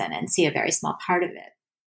basin and see a very small part of it.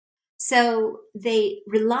 So they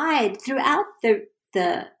relied throughout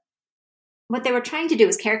what they were trying to do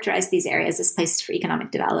was characterize these areas as places for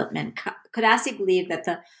economic development. Corazzi believed that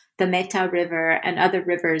the Meta River and other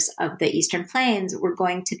rivers of the Eastern Plains were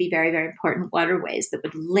going to be very, very important waterways that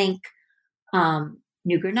would link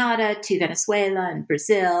New Granada to Venezuela and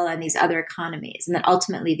Brazil and these other economies. And that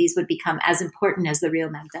ultimately these would become as important as the Rio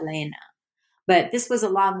Magdalena. But this was a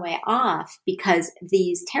long way off because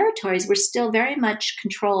these territories were still very much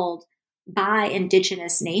controlled by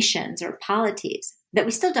indigenous nations or polities that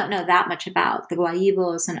we still don't know that much about, the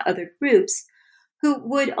Guaibos and other groups who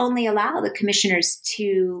would only allow the commissioners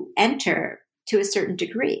to enter to a certain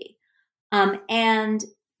degree. And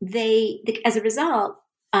as a result,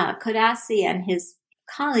 Corazzi and his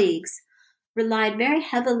colleagues relied very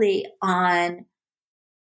heavily on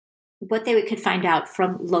what they could find out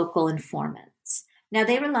from local informants. Now,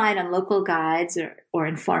 they relied on local guides or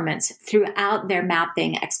informants throughout their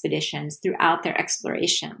mapping expeditions, throughout their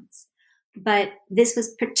explorations. But this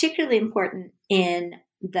was particularly important in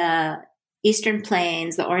the Eastern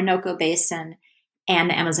Plains, the Orinoco Basin, and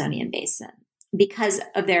the Amazonian Basin because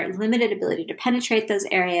of their limited ability to penetrate those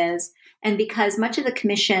areas and because much of the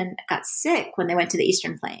commission got sick when they went to the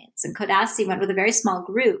Eastern Plains. And Corazzi went with a very small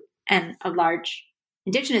group and a large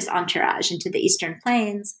indigenous entourage into the Eastern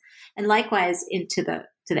Plains, and likewise into the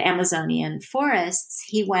Amazonian forests.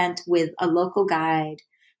 He went with a local guide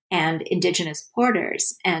and indigenous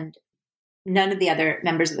porters, and none of the other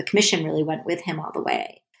members of the commission really went with him all the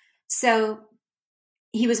way. So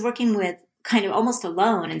he was working with kind of almost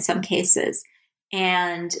alone in some cases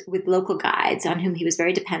and with local guides on whom he was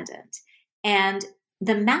very dependent. And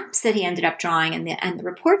the maps that he ended up drawing and the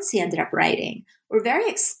reports he ended up writing were very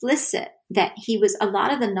explicit that a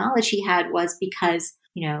lot of the knowledge he had was because,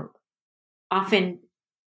 often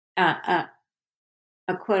a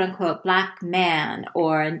quote unquote black man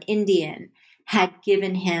or an Indian had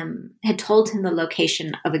told him the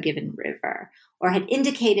location of a given river, or had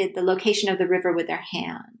indicated the location of the river with their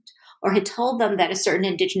hand, or had told them that a certain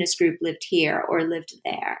indigenous group lived here or lived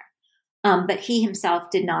there. But he himself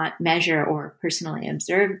did not measure or personally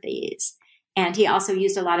observe these. And he also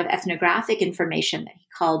used a lot of ethnographic information that he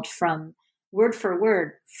culled from word for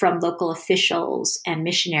word from local officials and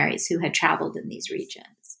missionaries who had traveled in these regions.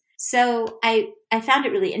 So I found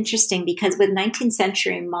it really interesting because with 19th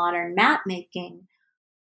century modern map making,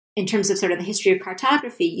 in terms of sort of the history of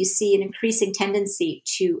cartography, you see an increasing tendency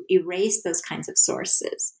to erase those kinds of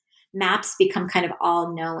sources. Maps become kind of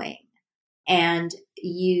all-knowing. And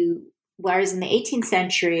whereas in the 18th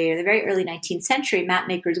century or the very early 19th century, map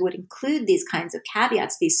makers would include these kinds of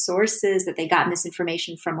caveats, these sources that they gotten this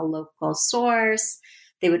information from a local source.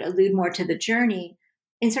 They would allude more to the journey.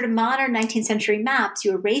 In sort of modern 19th century maps,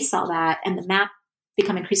 you erase all that and the map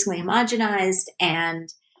become increasingly homogenized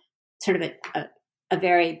and sort of a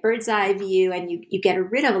very bird's eye view, and you get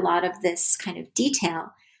rid of a lot of this kind of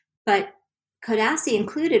detail. But Corazzi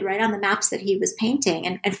included right on the maps that he was painting,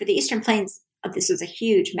 and for the Eastern Plains, this was a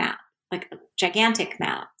huge map, like a gigantic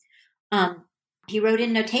map. he wrote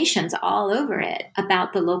in notations all over it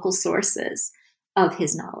about the local sources of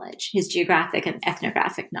his knowledge, his geographic and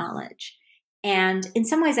ethnographic knowledge. And in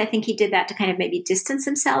some ways, I think he did that to kind of maybe distance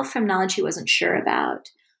himself from knowledge he wasn't sure about,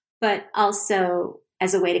 but also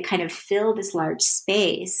as a way to kind of fill this large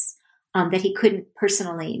space that he couldn't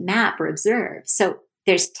personally map or observe. So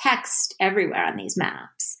there's text everywhere on these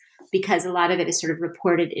maps because a lot of it is sort of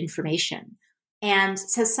reported information. And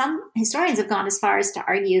so some historians have gone as far as to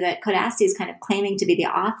argue that Codassi is kind of claiming to be the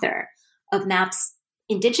author of maps,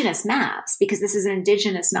 indigenous maps, because this is an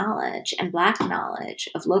indigenous knowledge and Black knowledge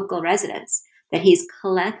of local residents that he's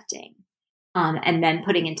collecting and then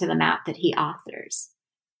putting into the map that he authors.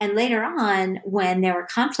 And later on, when there were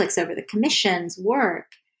conflicts over the commission's work,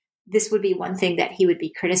 this would be one thing that he would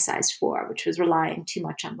be criticized for, which was relying too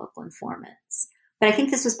much on local informants. But I think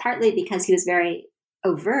this was partly because he was very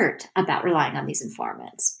overt about relying on these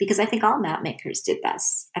informants, because I think all map makers did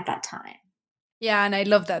this at that time. Yeah, and I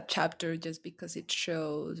love that chapter just because it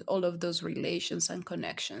shows all of those relations and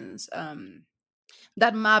connections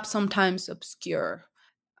that maps sometimes obscure,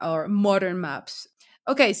 or modern maps.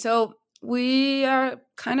 Okay, so we are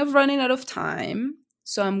kind of running out of time,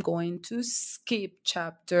 so I'm going to skip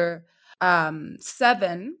chapter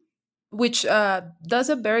 7, which does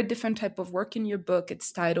a very different type of work in your book.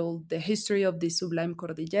 It's titled The History of the Sublime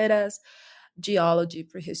Cordilleras, Geology,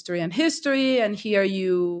 Prehistory, and History. And here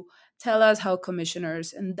you tell us how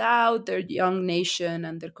commissioners endowed their young nation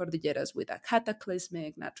and their cordilleras with a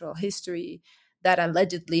cataclysmic natural history that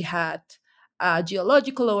allegedly had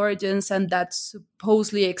geological origins, and that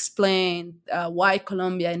supposedly explained why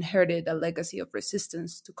Colombia inherited a legacy of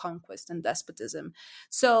resistance to conquest and despotism.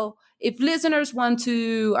 So if listeners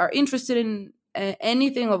are interested in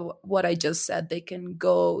anything of what I just said, they can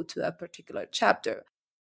go to that particular chapter.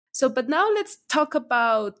 So, but now let's talk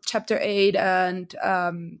about chapter 8 and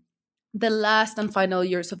the last and final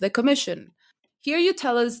years of the commission. Here you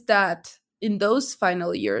tell us that in those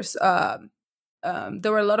final years,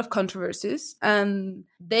 there were a lot of controversies, and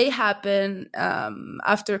they happened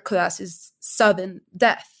after Codassi's sudden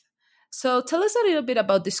death. So tell us a little bit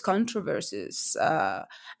about these controversies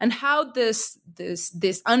and how this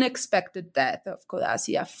unexpected death of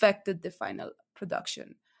Codassi affected the final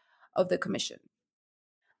production of the commission.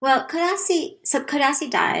 Well, Codassi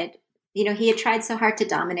died. You know, he had tried so hard to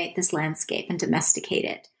dominate this landscape and domesticate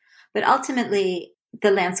it, but ultimately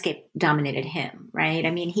the landscape dominated him, right?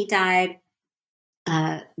 I mean, he died.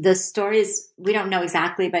 The stories, we don't know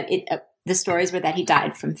exactly, but the stories were that he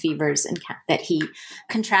died from fevers and that he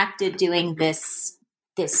contracted doing this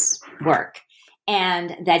work,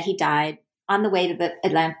 and that he died on the way to the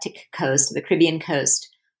Atlantic coast, the Caribbean coast,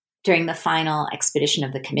 during the final expedition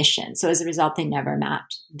of the commission. So as a result, they never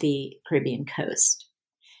mapped the Caribbean coast.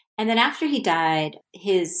 And then after he died,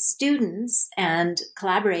 his students and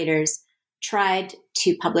collaborators tried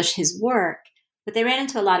to publish his work, but they ran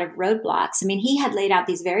into a lot of roadblocks. I mean, he had laid out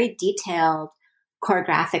these very detailed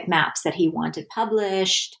chorographic maps that he wanted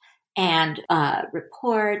published and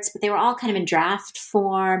reports, but they were all kind of in draft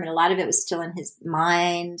form, and a lot of it was still in his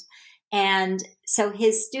mind. And so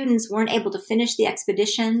his students weren't able to finish the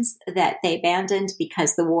expeditions that they abandoned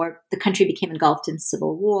because the country became engulfed in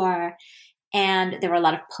civil war. And there were a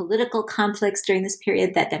lot of political conflicts during this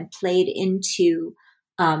period that then played into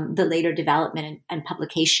the later development and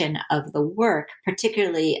publication of the work,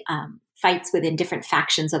 particularly fights within different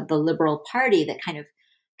factions of the Liberal Party that kind of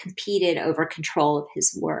competed over control of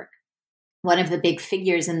his work. One of the big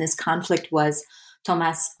figures in this conflict was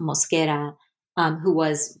Tomás Mosquera, who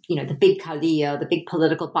was, the big caudillo, the big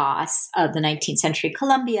political boss of the 19th century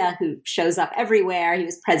Colombia, who shows up everywhere. He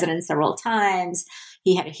was president several times.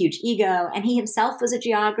 He had a huge ego, and he himself was a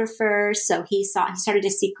geographer. So he started to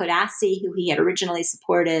see Codassi, who he had originally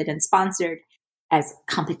supported and sponsored, as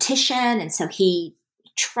competition. And so he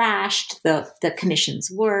trashed the commission's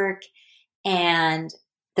work, and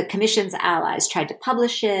the commission's allies tried to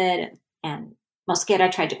publish it, and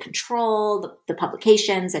Mosquera tried to control the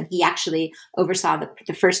publications, and he actually oversaw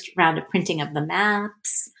the first round of printing of the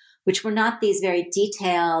maps, which were not these very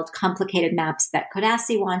detailed, complicated maps that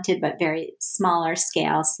Codassi wanted, but very smaller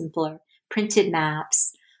scale, simpler printed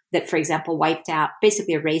maps that, for example,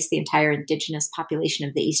 basically erased the entire indigenous population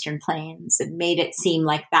of the Eastern Plains and made it seem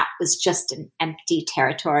like that was just an empty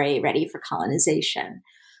territory ready for colonization.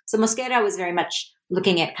 So Mosquera was very much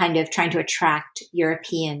looking at kind of trying to attract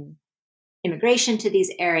European immigration to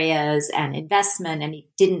these areas and investment, and he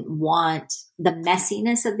didn't want the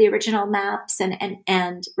messiness of the original maps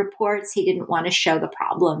and reports. He didn't want to show the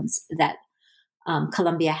problems that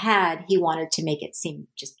Colombia had. He wanted to make it seem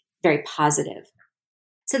just very positive.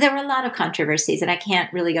 So there were a lot of controversies, and I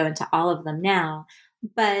can't really go into all of them now.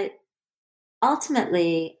 But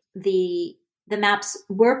ultimately, the maps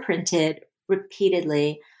were printed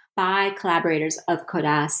repeatedly by collaborators of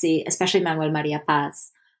Codazzi, especially Manuel Maria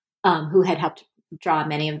Paz, who had helped draw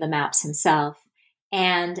many of the maps himself.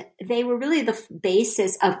 And they were really the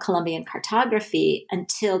basis of Colombian cartography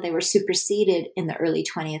until they were superseded in the early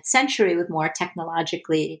 20th century with more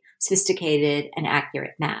technologically sophisticated and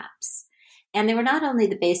accurate maps. And they were not only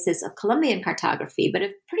the basis of Colombian cartography, but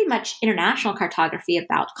of pretty much international cartography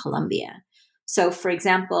about Colombia. So, for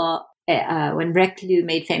example, when Reclus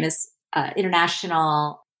made famous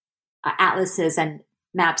international atlases and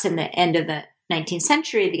maps in the end of the 19th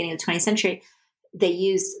century, beginning of the 20th century, they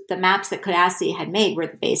used the maps that Codazzi had made were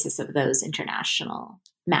the basis of those international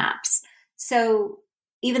maps. So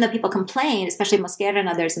even though people complained, especially Mosquera and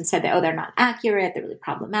others, and said that, oh, they're not accurate, they're really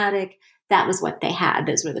problematic, that was what they had.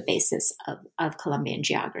 Those were the basis of Colombian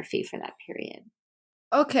geography for that period.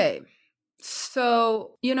 Okay.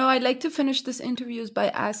 So, I'd like to finish these interviews by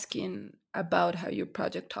asking about how your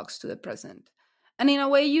project talks to the present. And in a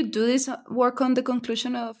way, you do this work on the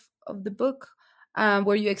conclusion of the book,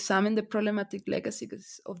 where you examine the problematic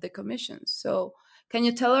legacies of the commission. So can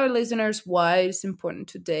you tell our listeners why it's important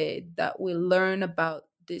today that we learn about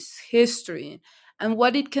this history and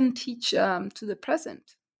what it can teach to the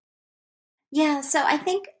present? Yeah, so I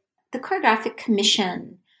think the Choreographic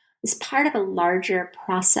Commission is part of a larger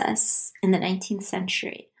process in the 19th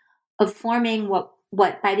century of forming what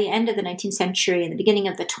by the end of the 19th century and the beginning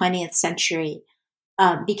of the 20th century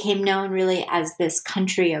became known really as this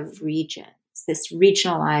country of regions, this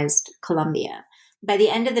regionalized Colombia. By the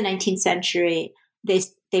end of the 19th century, they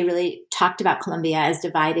really talked about Colombia as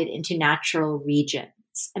divided into natural regions.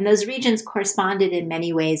 And those regions corresponded in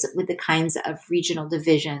many ways with the kinds of regional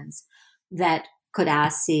divisions that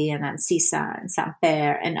Codazzi and Ancisa and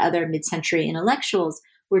Samper and other mid-century intellectuals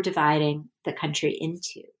were dividing the country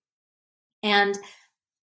into. And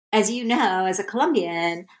as you know, as a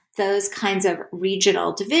Colombian, those kinds of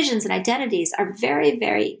regional divisions and identities are very,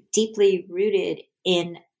 very deeply rooted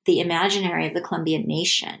in the imaginary of the Colombian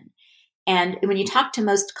nation. And when you talk to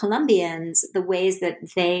most Colombians, the ways that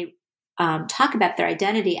they talk about their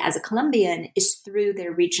identity as a Colombian is through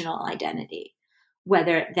their regional identity,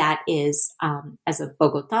 whether that is as a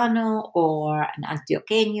Bogotano or an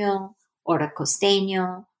Antioqueño or a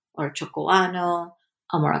Costeño or a Chocoano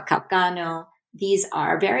or a Caucano. These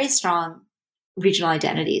are very strong regional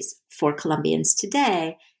identities for Colombians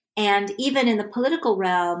today. And even in the political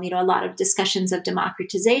realm, a lot of discussions of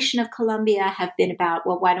democratization of Colombia have been about,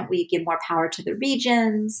 well, why don't we give more power to the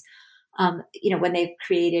regions? When they've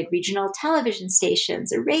created regional television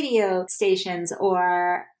stations or radio stations,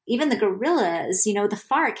 or even the guerrillas, the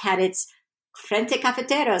FARC had its Frente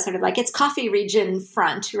Cafetero, sort of like its coffee region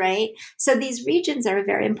front, right? So these regions are a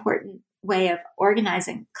very important way of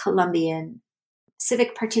organizing Colombian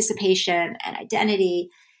civic participation and identity.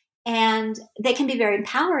 And they can be very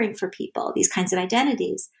empowering for people, these kinds of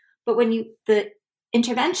identities. But the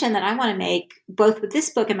intervention that I want to make, both with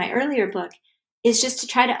this book and my earlier book, is just to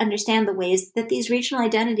try to understand the ways that these regional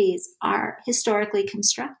identities are historically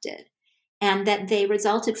constructed and that they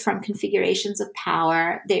resulted from configurations of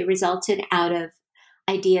power. They resulted out of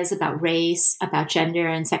ideas about race, about gender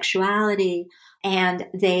and sexuality. And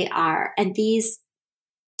these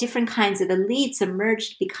different kinds of elites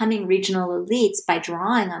emerged, becoming regional elites by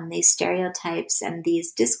drawing on these stereotypes and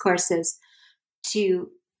these discourses to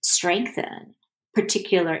strengthen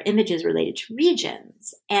particular images related to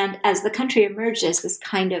regions. And as the country emerged as this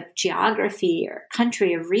kind of geography or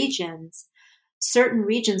country of regions, certain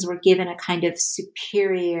regions were given a kind of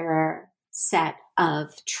superior set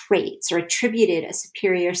of traits or attributed a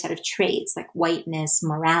superior set of traits like whiteness,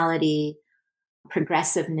 morality,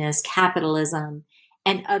 progressiveness, capitalism.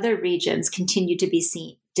 And other regions continue to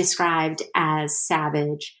be described as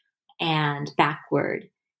savage and backward.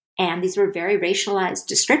 And these were very racialized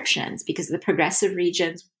descriptions because the progressive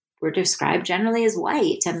regions were described generally as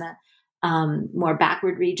white, and the more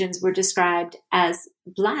backward regions were described as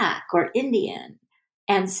Black or Indian.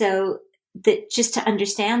 And so just to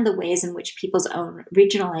understand the ways in which people's own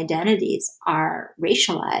regional identities are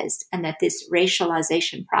racialized, and that this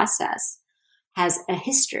racialization process has a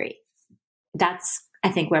history, that's, I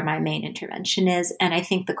think, where my main intervention is. And I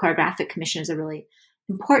think the Choreographic Commission is a really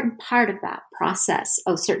important part of that process,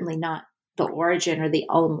 certainly not the origin or the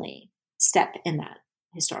only step in that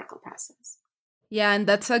historical process. Yeah, and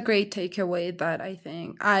that's a great takeaway that I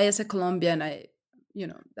think as a Colombian,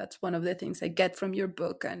 that's one of the things I get from your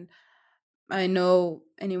book. And I know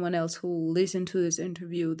anyone else who listened to this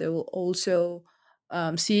interview, they will also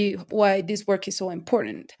see why this work is so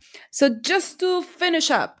important. So just to finish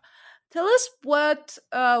up, tell us what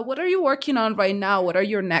are you working on right now? What are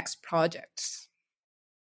your next projects?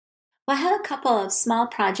 Well, I have a couple of small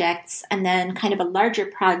projects and then kind of a larger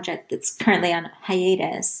project that's currently on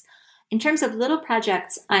hiatus. In terms of little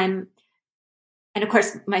projects, and of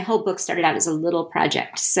course, my whole book started out as a little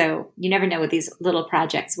project. So you never know with these little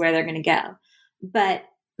projects where they're going to go. But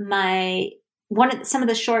some of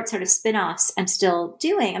the short sort of spin-offs I'm still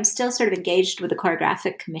doing. I'm still sort of engaged with the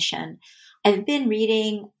Choreographic Commission. I've been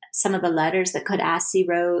reading some of the letters that Codazzi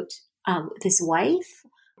wrote with his wife,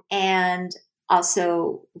 and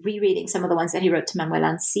also rereading some of the ones that he wrote to Manuel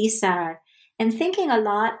Ancísar, and thinking a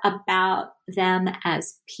lot about them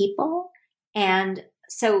as people. And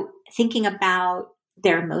so thinking about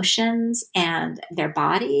their emotions and their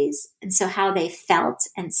bodies, and so how they felt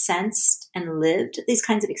and sensed and lived these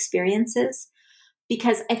kinds of experiences.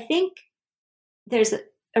 Because I think there's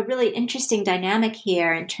a really interesting dynamic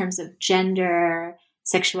here in terms of gender,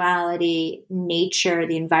 sexuality, nature,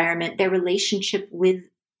 the environment, their relationship with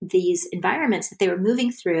these environments that they were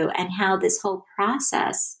moving through, and how this whole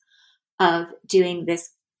process of doing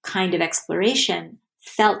this kind of exploration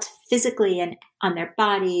felt physically and on their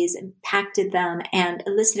bodies, impacted them, and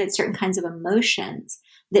elicited certain kinds of emotions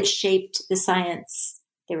that shaped the science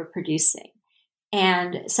they were producing.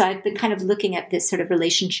 And so I've been kind of looking at this sort of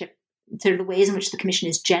relationship, sort of the ways in which the commission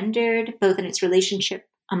is gendered, both in its relationship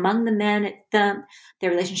among the men, their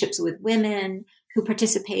relationships with women who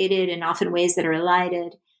participated in often ways that are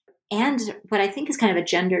elided, and what I think is kind of a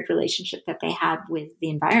gendered relationship that they have with the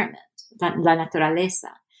environment, la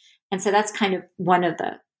naturaleza. And so that's kind of one of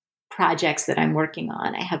the projects that I'm working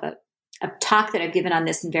on. I have a talk that I've given on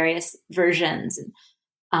this in various versions, and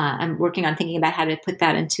I'm working on thinking about how to put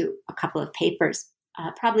that into a couple of papers,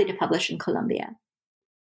 probably to publish in Colombia.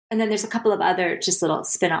 And then there's a couple of other just little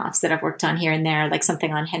spin-offs that I've worked on here and there, like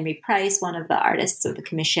something on Henry Price, one of the artists of the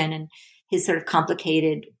commission, and his sort of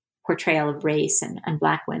complicated portrayal of race and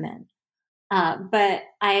Black women. But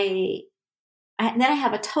then I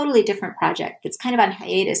have a totally different project that's kind of on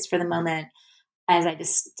hiatus for the moment as I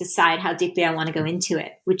just decide how deeply I want to go into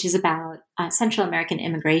it, which is about Central American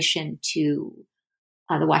immigration to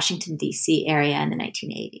the Washington, D.C. area in the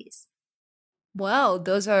 1980s. Well,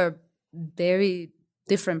 those are very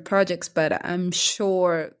different projects, but I'm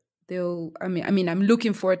sure I'm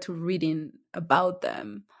looking forward to reading about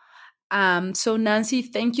them. So Nancy,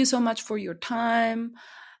 thank you so much for your time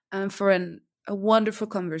and for a wonderful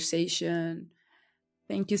conversation.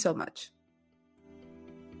 Thank you so much.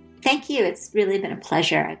 Thank you. It's really been a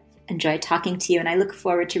pleasure. I've enjoyed talking to you, and I look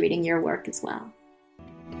forward to reading your work as well.